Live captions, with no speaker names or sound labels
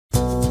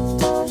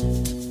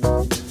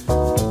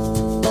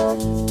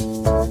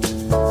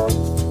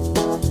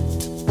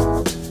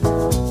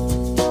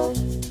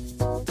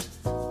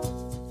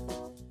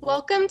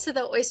to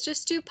the Oyster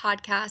Stew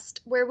podcast,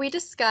 where we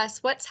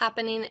discuss what's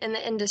happening in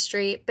the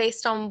industry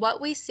based on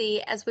what we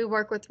see as we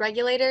work with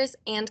regulators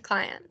and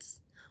clients.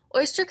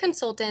 Oyster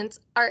consultants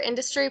are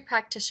industry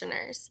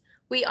practitioners.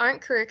 We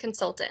aren't career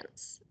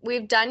consultants.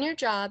 We've done your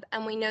job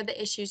and we know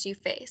the issues you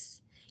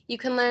face. You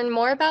can learn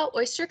more about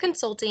Oyster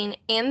Consulting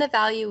and the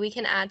value we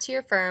can add to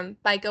your firm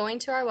by going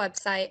to our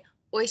website,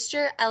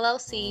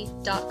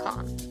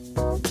 oysterllc.com.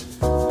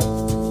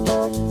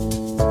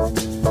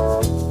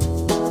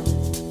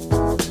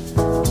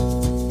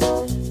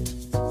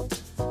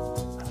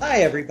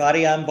 Hi,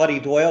 everybody. I'm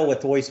Buddy Doyle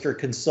with Oyster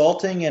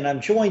Consulting, and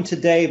I'm joined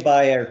today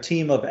by our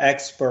team of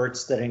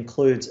experts that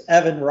includes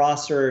Evan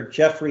Rosser,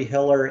 Jeffrey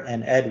Hiller,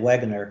 and Ed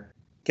Wegener.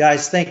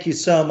 Guys, thank you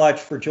so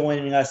much for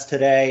joining us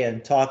today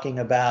and talking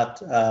about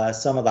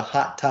some of the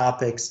hot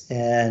topics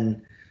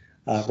in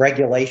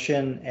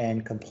regulation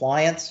and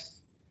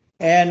compliance.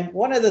 And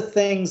one of the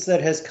things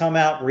that has come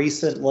out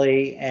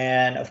recently,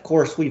 and of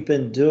course we've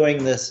been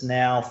doing this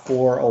now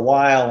for a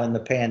while in the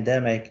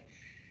pandemic,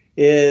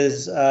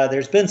 is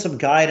there's been some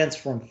guidance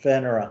from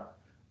FINRA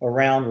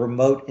around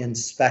remote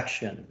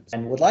inspections,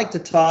 and would like to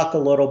talk a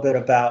little bit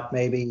about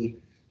maybe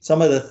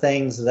some of the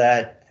things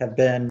that have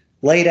been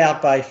laid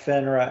out by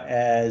FINRA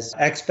as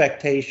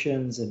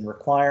expectations and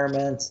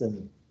requirements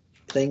and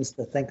things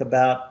to think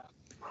about.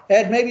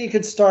 Ed, maybe you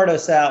could start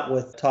us out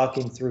with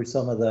talking through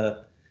some of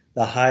the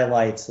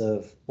highlights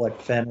of what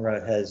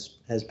FINRA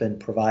has been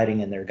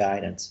providing in their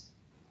guidance.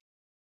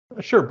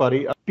 Sure,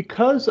 Buddy.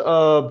 Because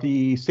of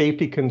the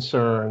safety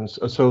concerns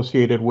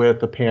associated with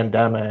the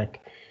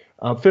pandemic,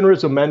 FINRA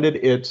has amended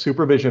its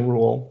supervision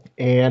rule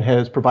and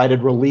has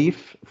provided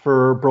relief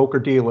for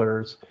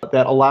broker-dealers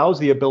that allows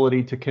the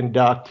ability to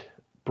conduct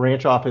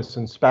branch office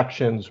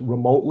inspections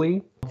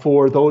remotely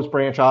for those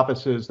branch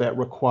offices that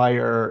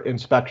require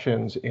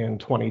inspections in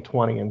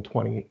 2020 and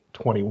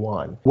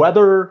 2021.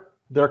 Whether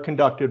they're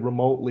conducted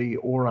remotely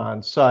or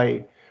on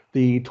site,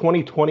 the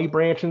 2020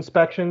 branch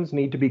inspections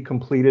need to be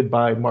completed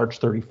by March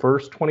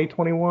 31st,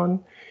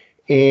 2021,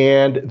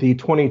 and the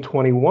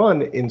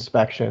 2021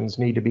 inspections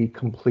need to be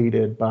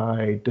completed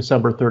by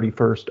December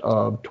 31st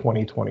of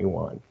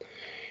 2021.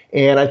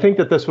 And I think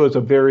that this was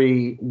a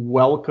very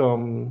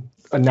welcome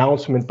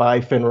announcement by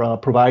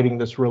FINRA providing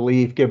this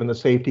relief given the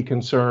safety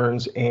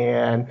concerns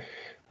and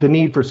the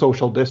need for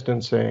social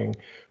distancing.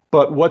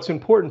 But what's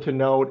important to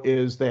note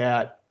is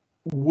that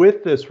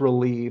with this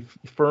relief,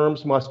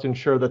 firms must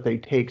ensure that they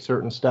take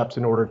certain steps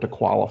in order to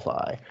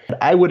qualify.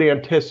 I would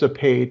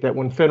anticipate that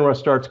when FINRA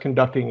starts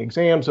conducting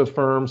exams of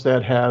firms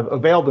that have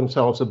availed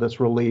themselves of this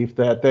relief,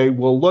 that they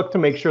will look to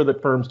make sure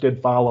that firms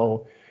did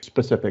follow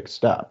specific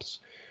steps.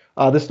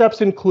 The steps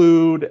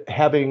include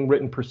having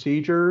written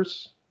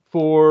procedures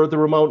for the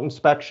remote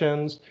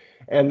inspections,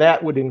 and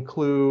that would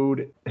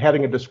include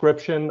having a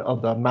description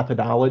of the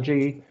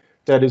methodology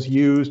that is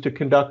used to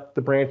conduct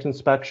the branch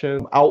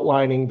inspection,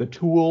 outlining the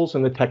tools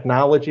and the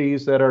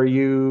technologies that are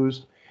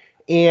used,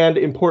 and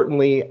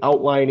importantly,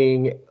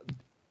 outlining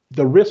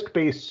the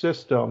risk-based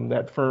system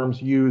that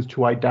firms use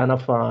to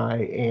identify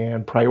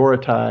and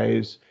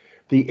prioritize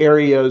the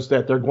areas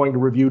that they're going to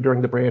review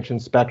during the branch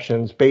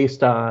inspections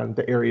based on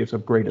the areas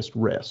of greatest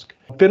risk.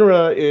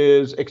 FINRA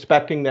is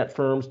expecting that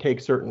firms take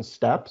certain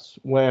steps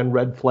when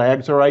red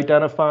flags are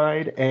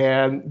identified,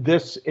 and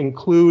this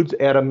includes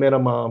at a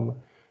minimum,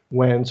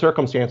 when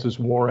circumstances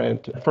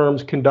warrant,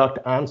 firms conduct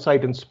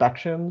on-site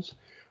inspections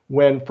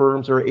when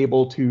firms are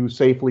able to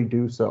safely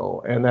do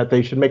so, and that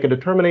they should make a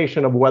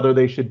determination of whether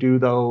they should do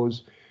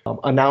those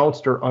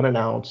announced or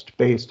unannounced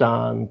based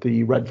on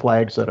the red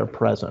flags that are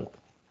present.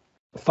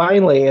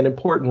 Finally, and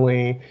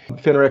importantly,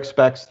 FINRA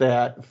expects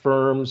that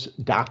firms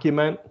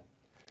document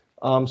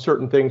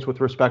certain things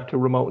with respect to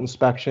remote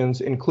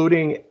inspections,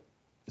 including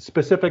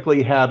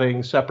specifically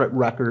having separate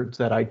records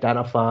that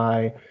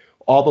identify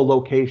all the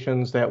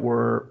locations that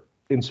were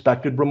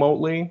inspected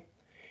remotely,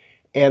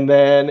 and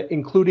then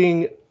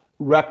including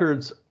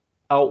records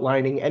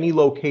outlining any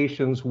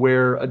locations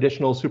where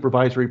additional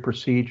supervisory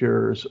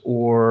procedures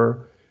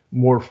or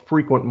more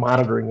frequent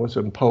monitoring was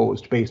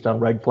imposed based on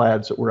red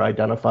flags that were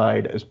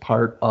identified as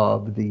part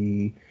of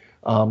the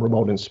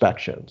remote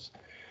inspections.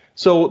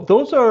 So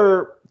those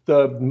are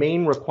the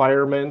main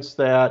requirements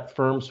that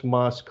firms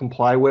must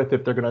comply with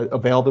if they're going to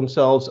avail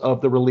themselves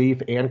of the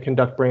relief and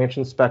conduct branch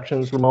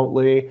inspections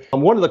remotely.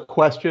 One of the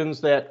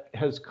questions that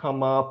has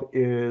come up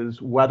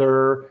is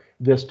whether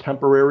this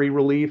temporary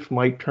relief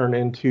might turn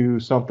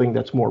into something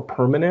that's more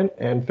permanent,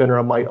 and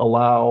FINRA might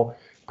allow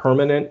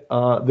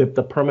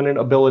the permanent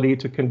ability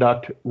to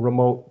conduct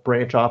remote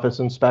branch office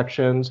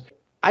inspections.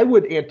 I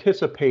would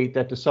anticipate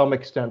that to some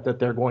extent that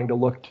they're going to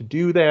look to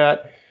do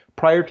that.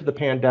 Prior to the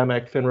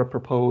pandemic, FINRA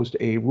proposed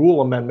a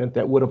rule amendment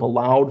that would have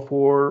allowed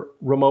for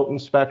remote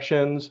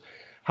inspections.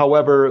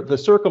 However, the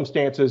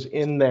circumstances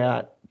in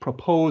that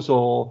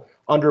proposal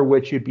under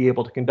which you'd be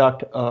able to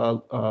conduct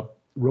a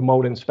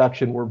remote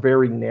inspection were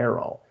very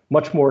narrow,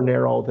 much more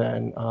narrow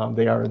than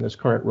they are in this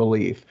current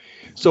relief.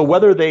 So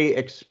whether they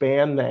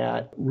expand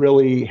that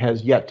really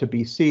has yet to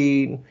be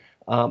seen.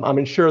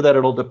 I'm sure that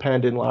it'll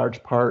depend in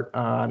large part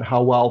on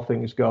how well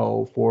things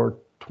go for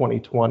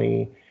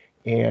 2020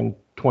 and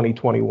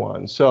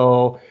 2021.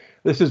 So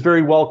this is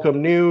very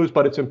welcome news,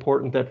 but it's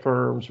important that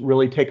firms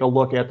really take a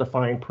look at the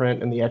fine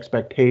print and the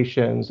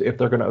expectations if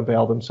they're going to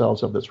avail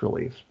themselves of this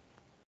relief.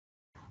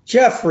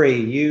 Jeffrey,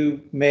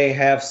 you may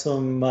have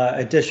some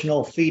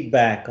additional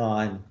feedback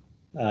on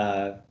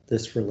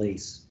this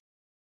release.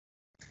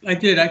 I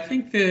did. I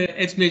think that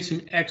Ed's made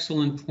some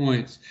excellent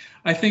points.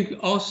 I think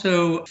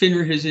also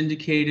FINRA has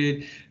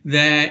indicated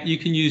that you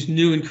can use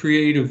new and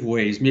creative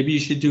ways. Maybe you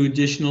should do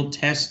additional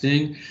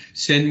testing,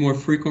 send more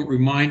frequent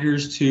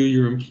reminders to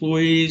your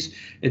employees,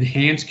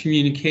 enhance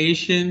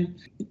communication,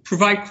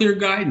 provide clear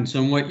guidance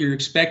on what you're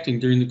expecting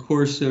during the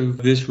course of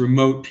this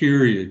remote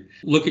period.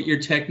 Look at your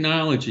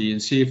technology and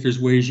see if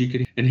there's ways you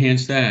could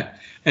enhance that.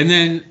 And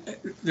then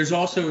there's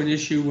also an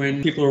issue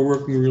when people are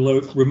working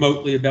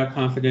remotely about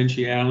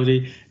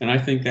confidentiality, and I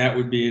think that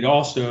would be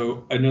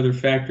also another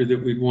factor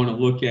that we'd want to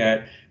look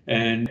at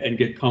and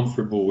get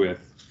comfortable with.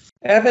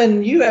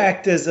 Evan, you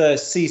act as a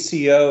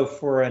CCO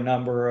for a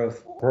number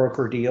of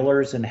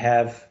broker-dealers and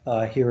have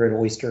here at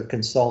Oyster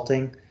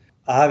Consulting.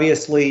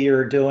 Obviously,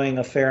 you're doing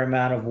a fair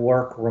amount of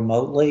work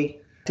remotely.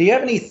 Do you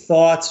have any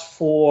thoughts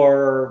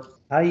for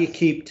how you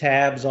keep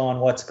tabs on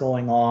what's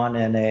going on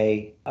in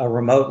a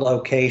remote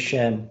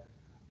location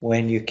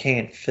when you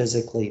can't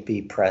physically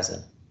be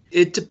present?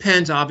 It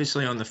depends,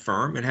 obviously, on the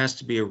firm. It has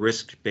to be a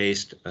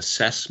risk-based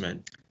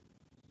assessment.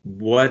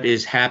 What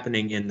is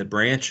happening in the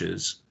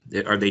branches?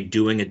 Are they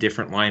doing a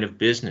different line of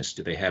business?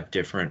 Do they have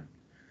different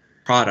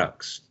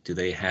products? Do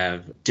they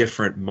have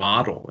different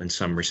model in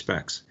some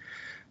respects?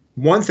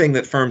 One thing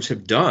that firms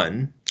have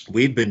done,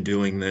 we've been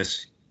doing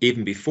this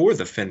even before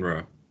the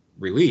FINRA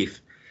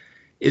relief,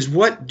 is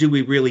what do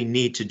we really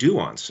need to do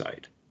on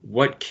site?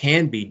 What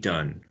can be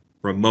done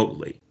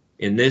remotely?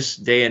 In this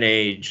day and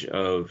age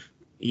of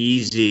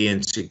easy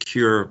and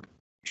secure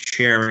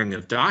sharing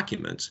of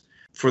documents,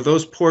 for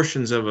those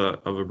portions of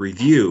a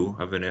review,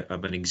 of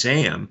an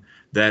exam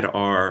that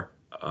are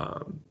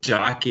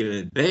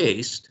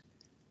document-based,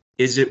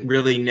 is it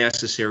really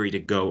necessary to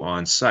go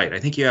on site? I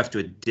think you have to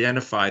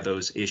identify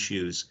those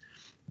issues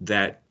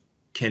that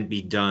can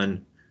be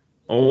done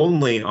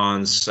only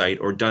on site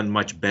or done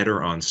much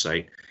better on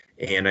site.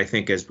 And I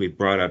think, as we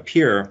brought up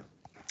here,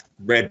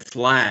 red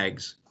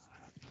flags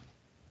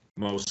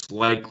most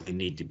likely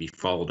need to be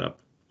followed up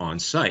on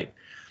site.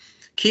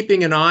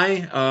 Keeping an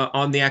eye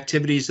on the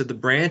activities of the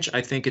branch,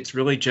 I think it's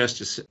really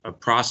just a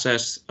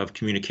process of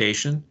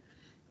communication,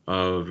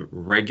 of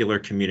regular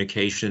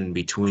communication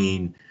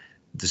between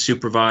the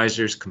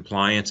supervisors,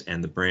 compliance,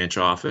 and the branch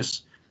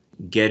office,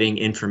 getting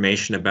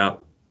information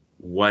about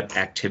what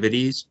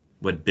activities,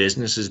 what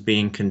business is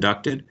being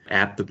conducted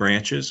at the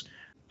branches,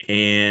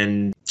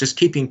 and just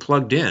keeping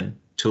plugged in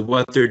to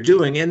what they're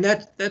doing. And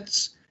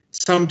that's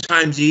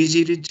sometimes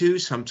easy to do,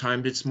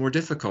 sometimes it's more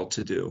difficult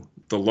to do.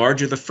 The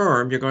larger the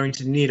firm, you're going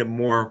to need a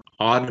more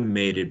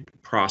automated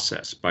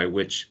process by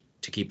which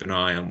to keep an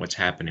eye on what's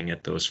happening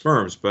at those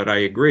firms. But I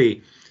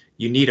agree,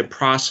 you need a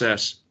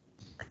process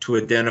to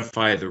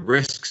identify the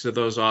risks of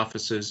those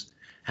offices,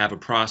 have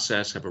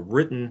a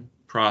written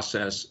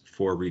process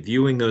for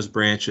reviewing those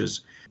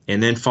branches,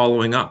 and then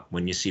following up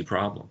when you see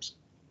problems.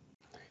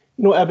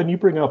 Evan, you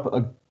bring up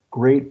a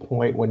great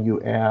point when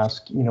you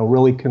ask,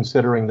 really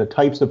considering the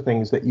types of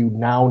things that you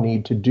now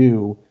need to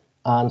do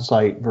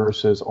on-site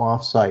versus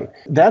off-site.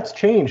 That's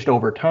changed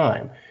over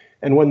time.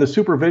 And when the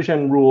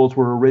supervision rules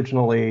were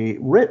originally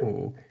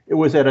written, it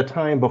was at a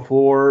time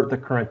before the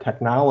current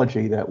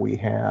technology that we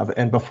have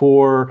and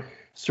before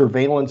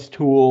surveillance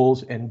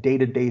tools and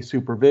day-to-day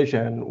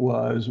supervision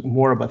was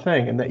more of a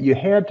thing, and that you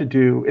had to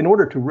do, in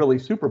order to really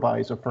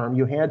supervise a firm,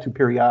 you had to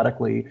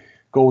periodically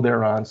go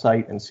there on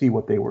site and see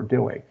what they were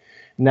doing.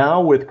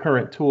 Now, with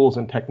current tools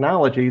and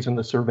technologies and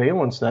the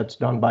surveillance that's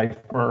done by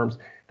firms,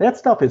 that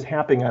stuff is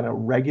happening on a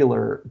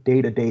regular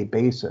day-to-day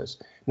basis.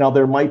 Now,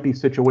 there might be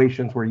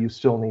situations where you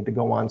still need to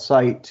go on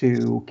site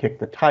to kick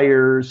the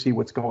tires, see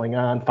what's going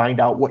on, find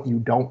out what you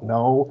don't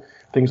know,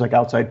 things like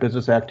outside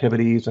business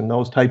activities and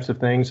those types of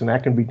things, and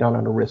that can be done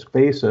on a risk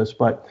basis.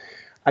 But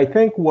I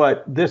think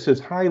what this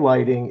is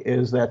highlighting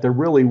is that there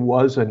really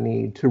was a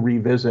need to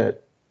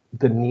revisit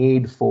the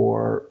need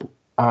for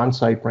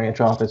on-site branch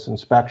office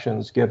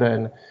inspections,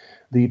 given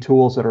the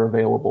tools that are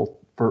available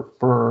for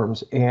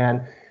firms.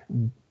 And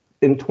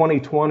in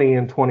 2020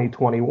 and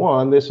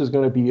 2021, this is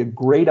going to be a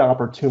great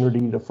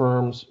opportunity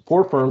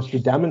for firms to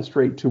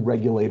demonstrate to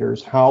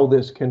regulators how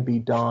this can be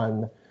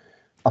done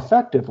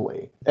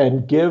effectively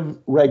and give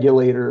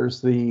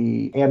regulators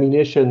the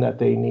ammunition that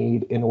they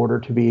need in order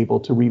to be able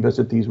to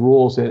revisit these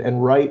rules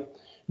and write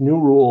new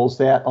rules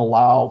that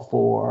allow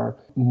for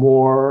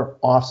more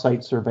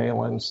off-site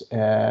surveillance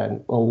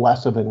and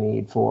less of a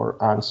need for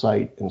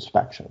on-site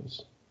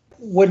inspections.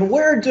 When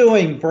we're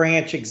doing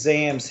branch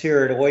exams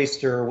here at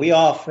Oyster, we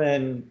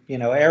often,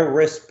 our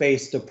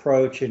risk-based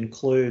approach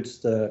includes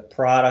the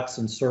products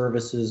and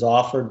services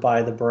offered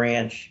by the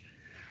branch.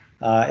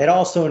 It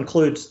also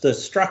includes the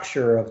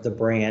structure of the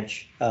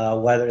branch,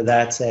 whether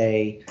that's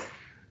a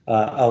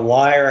a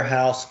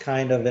wirehouse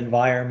kind of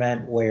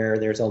environment where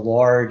there's a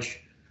large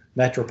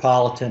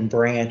metropolitan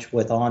branch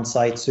with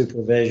on-site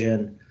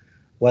supervision,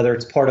 whether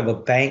it's part of a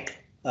bank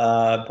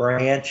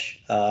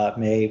branch,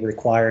 may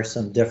require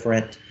some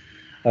different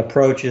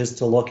approaches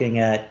to looking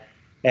at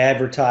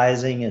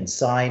advertising and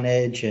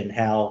signage and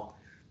how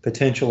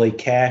potentially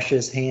cash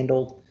is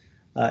handled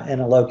in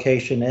a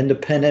location.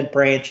 Independent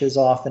branches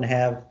often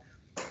have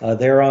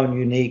their own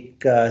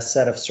unique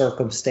set of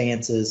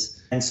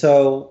circumstances. And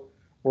so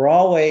we're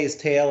always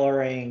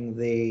tailoring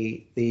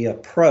the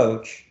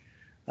approach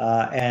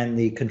and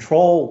the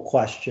control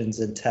questions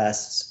and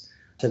tests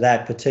to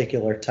that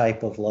particular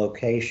type of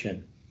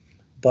location.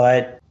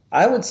 But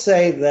I would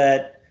say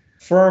that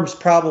firms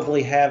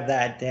probably have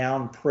that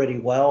down pretty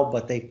well,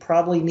 but they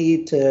probably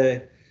need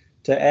to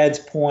Ed's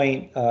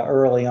point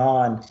early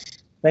on,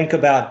 think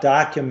about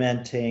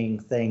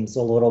documenting things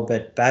a little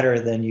bit better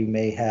than you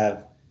may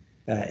have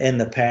in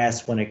the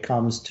past when it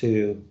comes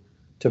to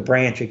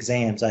branch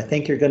exams. I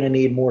think you're going to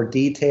need more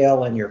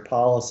detail in your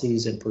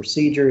policies and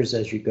procedures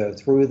as you go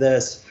through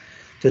this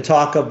to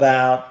talk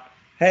about,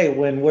 hey,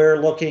 when we're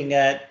looking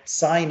at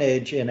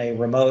signage in a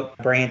remote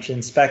branch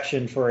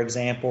inspection, for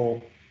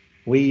example,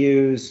 we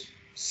use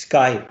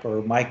Skype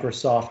or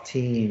Microsoft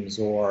Teams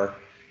or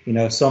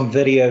some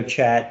video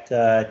chat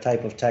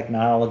type of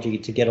technology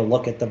to get a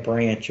look at the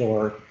branch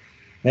or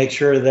make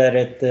sure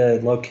that the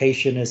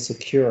location is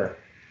secure,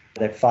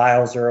 that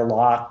files are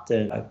locked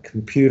and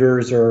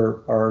computers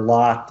are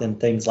locked and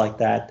things like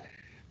that.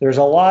 There's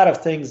a lot of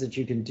things that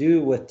you can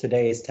do with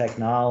today's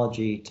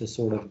technology to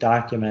sort of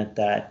document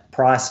that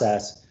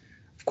process.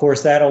 Of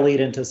course, that'll lead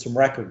into some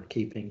record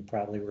keeping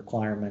probably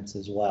requirements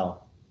as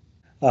well.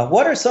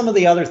 What are some of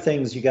the other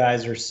things you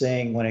guys are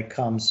seeing when it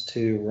comes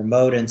to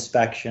remote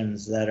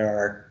inspections that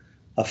are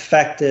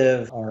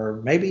effective or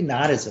maybe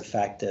not as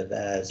effective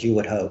as you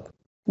would hope?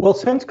 Well,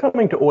 since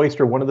coming to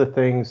Oyster, one of the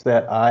things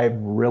that I've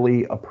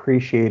really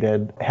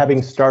appreciated,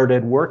 having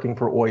started working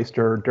for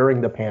Oyster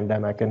during the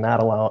pandemic and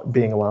not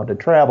being allowed to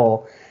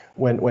travel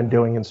when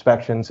doing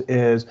inspections,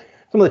 is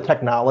some of the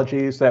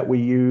technologies that we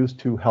use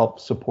to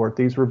help support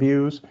these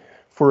reviews.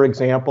 For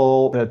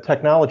example, the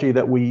technology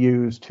that we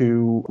use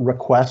to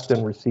request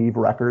and receive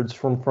records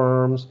from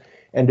firms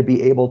and to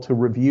be able to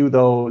review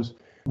those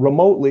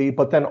remotely,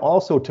 but then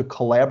also to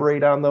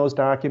collaborate on those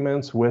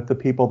documents with the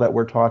people that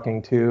we're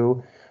talking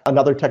to.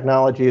 Another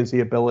technology is the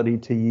ability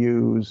to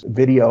use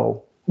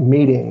video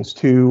meetings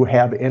to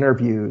have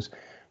interviews.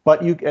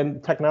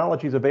 And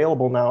technology is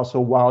available now,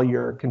 so while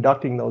you're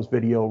conducting those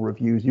video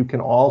reviews, you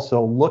can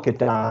also look at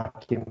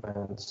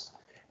documents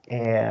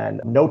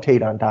and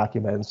notate on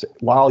documents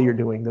while you're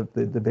doing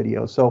the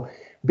video. So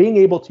being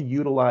able to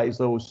utilize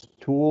those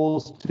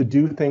tools to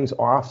do things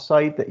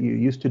off-site that you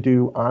used to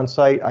do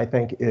on-site, I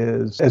think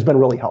has been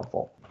really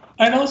helpful.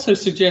 I'd also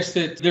suggest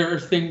that there are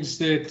things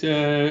that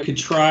could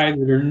try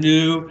that are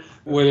new,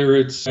 whether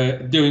it's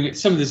doing it,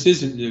 some of this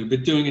isn't new,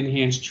 but doing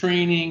enhanced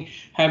training,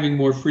 having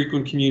more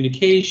frequent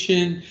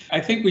communication.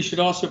 I think we should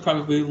also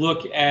probably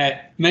look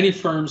at, many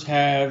firms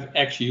have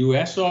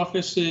ex-US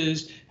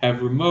offices,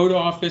 have remote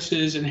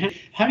offices, and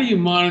how do you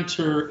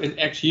monitor an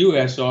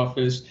ex-US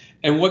office?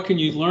 And what can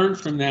you learn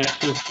from that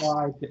to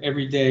apply to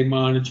everyday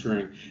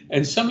monitoring?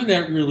 And some of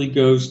that really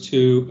goes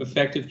to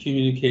effective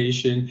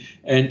communication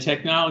and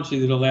technology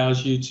that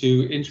allows you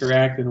to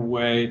interact in a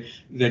way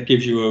that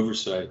gives you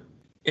oversight.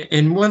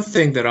 And one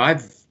thing that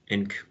I've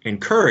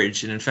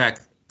encouraged, and in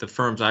fact, the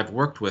firms I've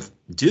worked with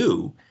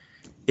do,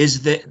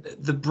 is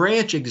that the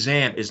branch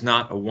exam is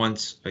not a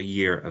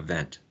once-a-year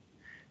event.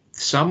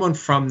 Someone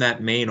from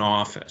that main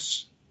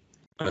office,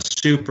 a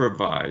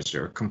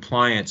supervisor,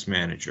 compliance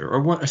manager,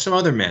 or some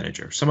other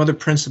manager, some other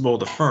principal of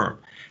the firm,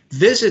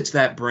 visits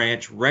that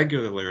branch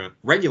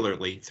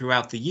regularly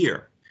throughout the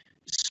year.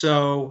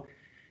 So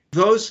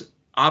those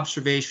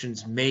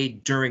observations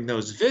made during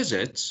those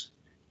visits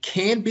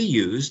can be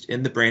used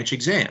in the branch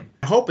exam.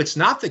 I hope it's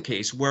not the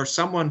case where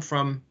someone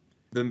from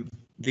the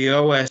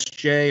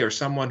OSJ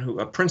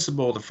or a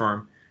principal of the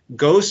firm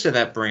goes to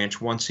that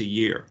branch once a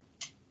year.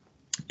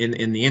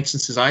 In the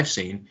instances I've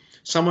seen,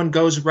 someone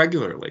goes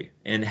regularly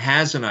and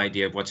has an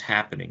idea of what's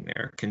happening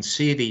there, can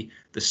see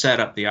the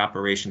setup, the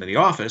operation of the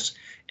office,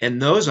 and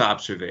those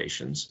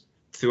observations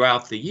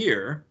throughout the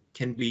year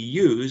can be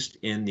used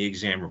in the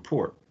exam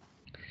report.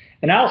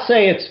 And I'll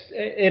say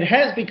it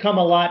has become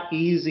a lot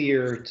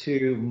easier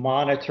to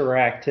monitor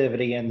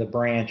activity in the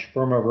branch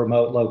from a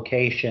remote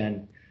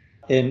location.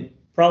 In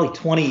probably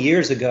 20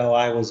 years ago,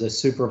 I was a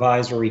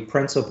supervisory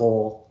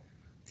principal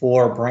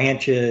for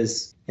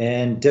branches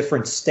in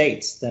different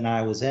states than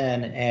I was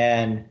in.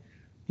 And,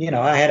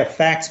 I had a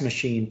fax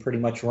machine pretty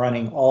much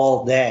running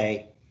all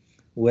day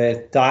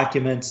with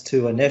documents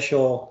to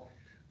initial.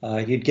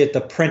 You'd get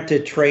the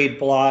printed trade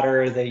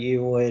blotter that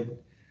you would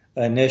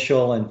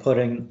initial and put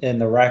in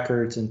the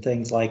records and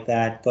things like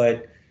that.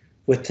 But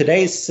with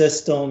today's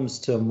systems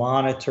to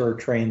monitor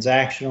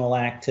transactional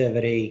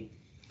activity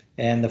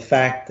and the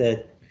fact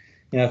that,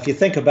 if you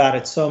think about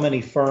it, so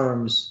many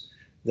firms,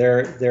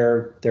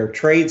 their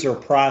trades are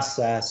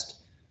processed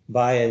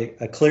by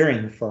a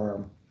clearing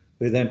firm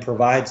who then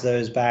provides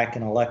those back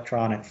in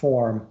electronic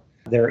form.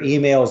 Their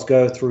emails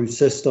go through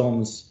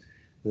systems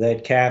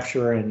that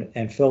capture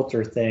and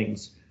filter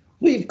things.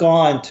 We've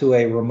gone to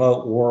a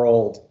remote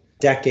world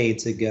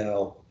decades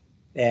ago,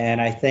 and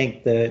I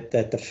think that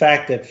the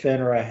fact that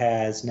FINRA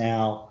has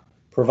now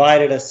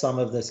provided us some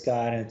of this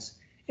guidance,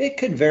 it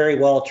could very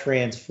well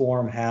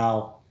transform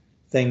how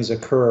things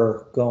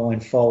occur going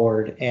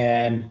forward.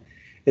 And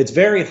it's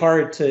very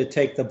hard to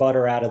take the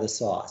butter out of the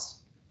sauce.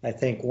 I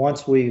think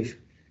once we've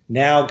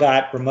now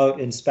got remote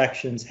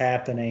inspections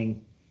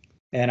happening,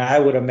 and I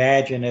would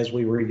imagine as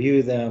we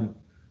review them,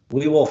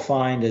 we will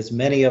find as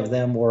many of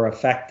them were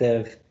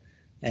effective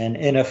and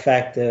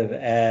ineffective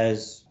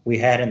as we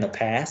had in the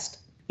past.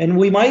 And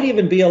we might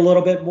even be a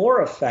little bit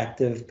more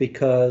effective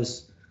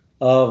because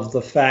of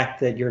the fact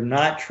that you're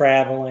not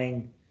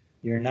traveling,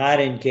 you're not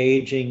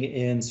engaging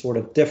in sort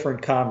of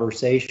different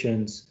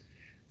conversations.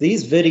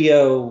 These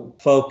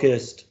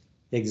video-focused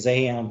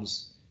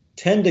exams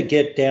tend to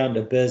get down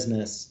to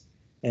business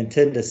and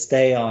tend to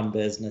stay on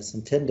business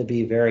and tend to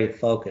be very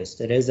focused.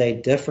 It is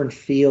a different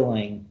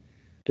feeling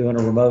doing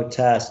a remote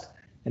test.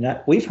 And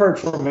we've heard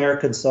from Air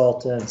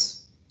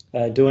consultants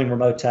doing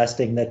remote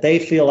testing that they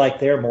feel like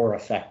they're more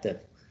effective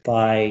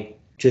by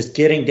just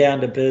getting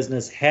down to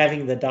business,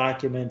 having the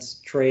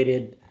documents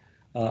traded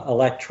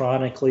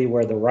electronically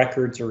where the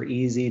records are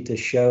easy to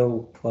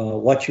show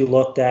what you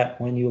looked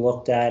at, when you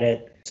looked at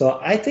it. So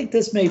I think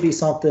this may be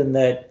something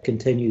that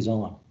continues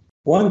on.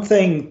 One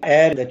thing,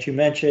 Ed, that you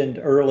mentioned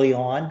early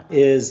on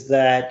is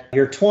that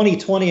your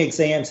 2020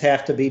 exams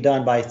have to be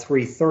done by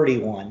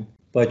 3/31,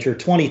 but your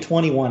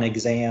 2021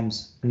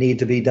 exams need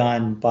to be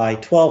done by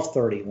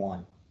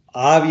 12/31.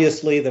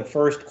 Obviously, the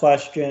first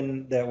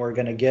question that we're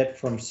going to get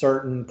from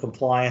certain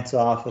compliance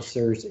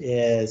officers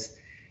is,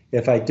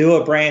 if I do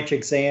a branch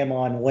exam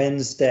on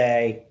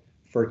Wednesday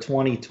for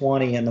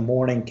 2020 in the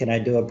morning, can I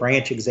do a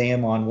branch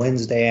exam on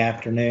Wednesday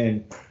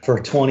afternoon for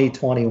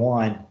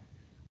 2021?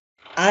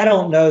 I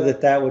don't know that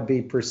that would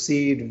be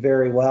perceived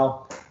very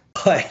well,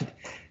 but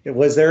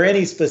was there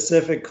any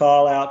specific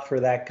call out for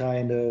that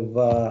kind of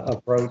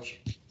approach?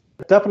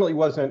 It definitely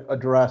wasn't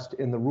addressed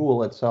in the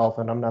rule itself,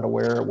 and I'm not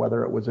aware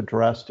whether it was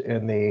addressed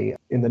in the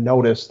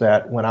notice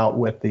that went out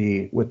with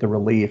the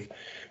relief.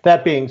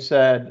 That being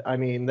said, I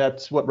mean,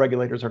 that's what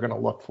regulators are going to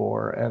look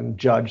for and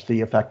judge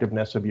the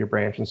effectiveness of your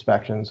branch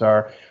inspections.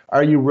 Are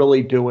you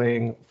really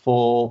doing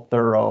full,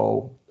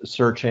 thorough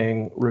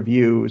searching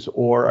reviews,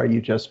 or are you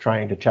just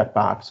trying to check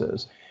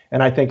boxes?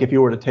 And I think if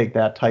you were to take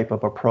that type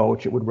of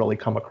approach, it would really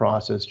come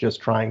across as just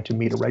trying to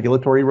meet a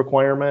regulatory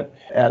requirement.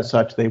 As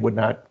such, they would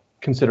not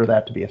consider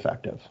that to be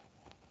effective.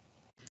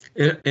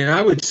 And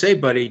I would say,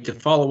 buddy, to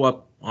follow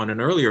up on an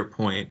earlier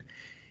point,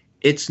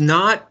 it's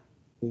not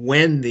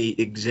when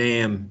the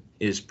exam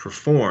is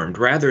performed,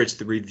 rather it's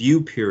the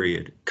review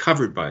period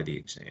covered by the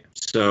exam.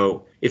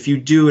 So if you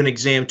do an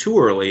exam too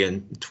early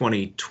in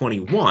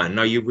 2021,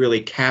 are you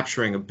really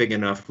capturing a big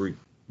enough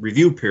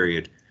review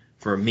period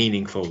for a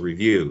meaningful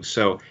review?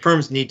 So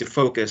firms need to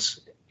focus,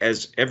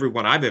 as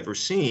everyone I've ever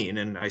seen,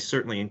 and I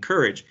certainly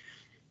encourage,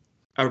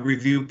 a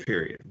review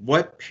period.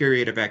 What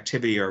period of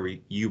activity are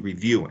you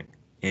reviewing?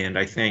 And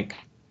I think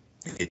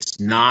it's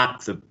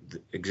not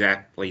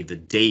exactly the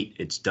date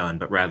it's done,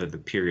 but rather the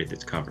period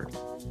that's covered.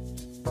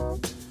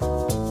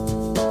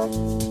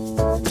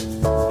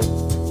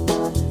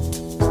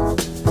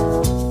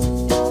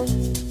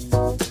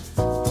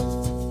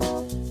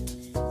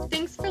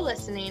 Thanks for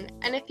listening,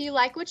 and if you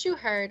like what you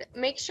heard,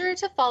 make sure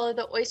to follow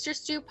the Oyster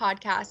Stew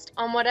podcast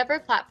on whatever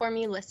platform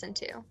you listen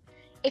to.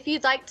 If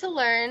you'd like to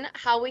learn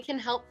how we can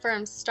help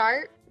firms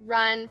start,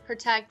 run,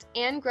 protect,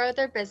 and grow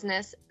their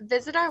business,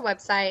 visit our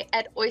website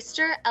at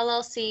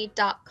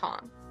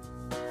oysterllc.com.